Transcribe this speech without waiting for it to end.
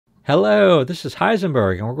Hello, this is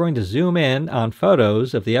Heisenberg, and we're going to zoom in on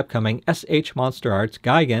photos of the upcoming SH MonsterArts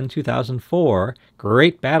Gigan 2004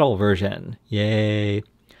 Great Battle version. Yay!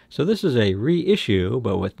 So this is a reissue,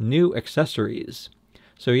 but with new accessories.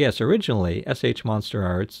 So yes, originally SH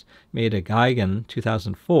MonsterArts made a Gigan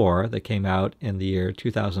 2004 that came out in the year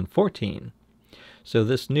 2014. So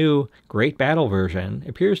this new Great Battle version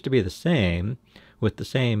appears to be the same, with the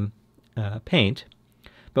same paint,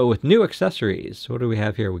 but with new accessories. So what do we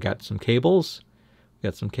have here? We got some cables. We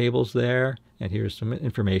got some cables there, and here's some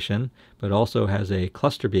information, but also has a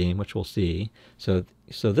cluster beam, which we'll see. So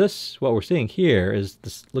this, what we're seeing here, is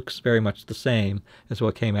this looks very much the same as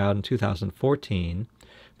what came out in 2014.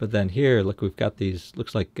 But then here, look, we've got these,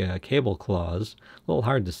 looks like cable claws. A little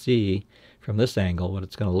hard to see from this angle what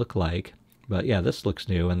it's going to look like. But yeah, this looks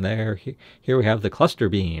new. And here we have the cluster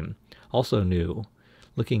beam, also new,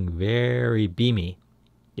 looking very beamy.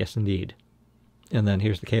 Yes, indeed. And then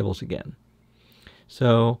here's the cables again.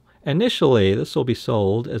 So initially, this will be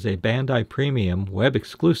sold as a Bandai Premium web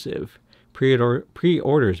exclusive.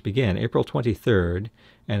 Pre-orders begin April 23rd,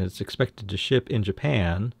 and it's expected to ship in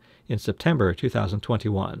Japan in September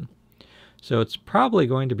 2021. So it's probably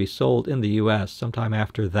going to be sold in the US sometime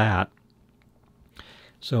after that.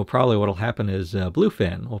 So probably what will happen is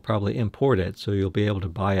Bluefin will probably import it, so you'll be able to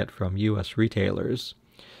buy it from US retailers.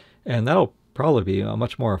 And that'll probably be a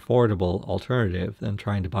much more affordable alternative than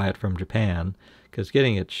trying to buy it from Japan, because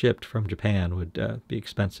getting it shipped from Japan would be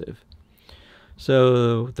expensive.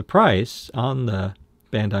 So the price on the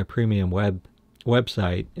Bandai Premium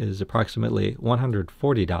website is approximately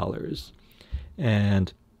 $140.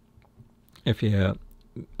 And if you,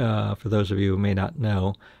 for those of you who may not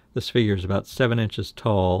know, this figure is about 7 inches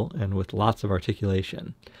tall and with lots of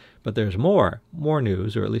articulation. But there's more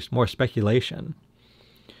news, or at least more speculation.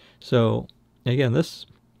 So again, this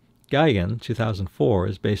Gigan 2004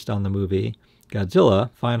 is based on the movie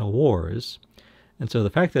Godzilla Final Wars. And so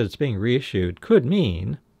the fact that it's being reissued could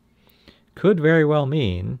very well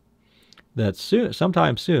mean that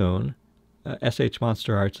sometime soon, SH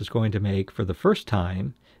MonsterArts is going to make, for the first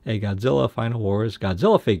time, a Godzilla Final Wars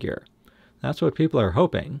Godzilla figure. That's what people are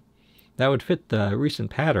hoping. That would fit the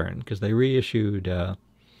recent pattern, because they reissued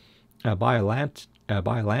Biollante,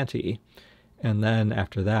 and then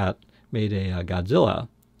after that made a Godzilla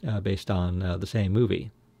based on the same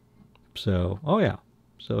movie. So,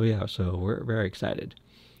 so we're very excited.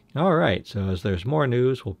 All right, so as there's more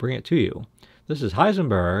news, we'll bring it to you. This is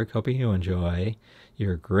Heisenberg, hoping you enjoy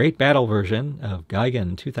your Great Battle version of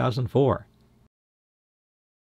Gigan 2004.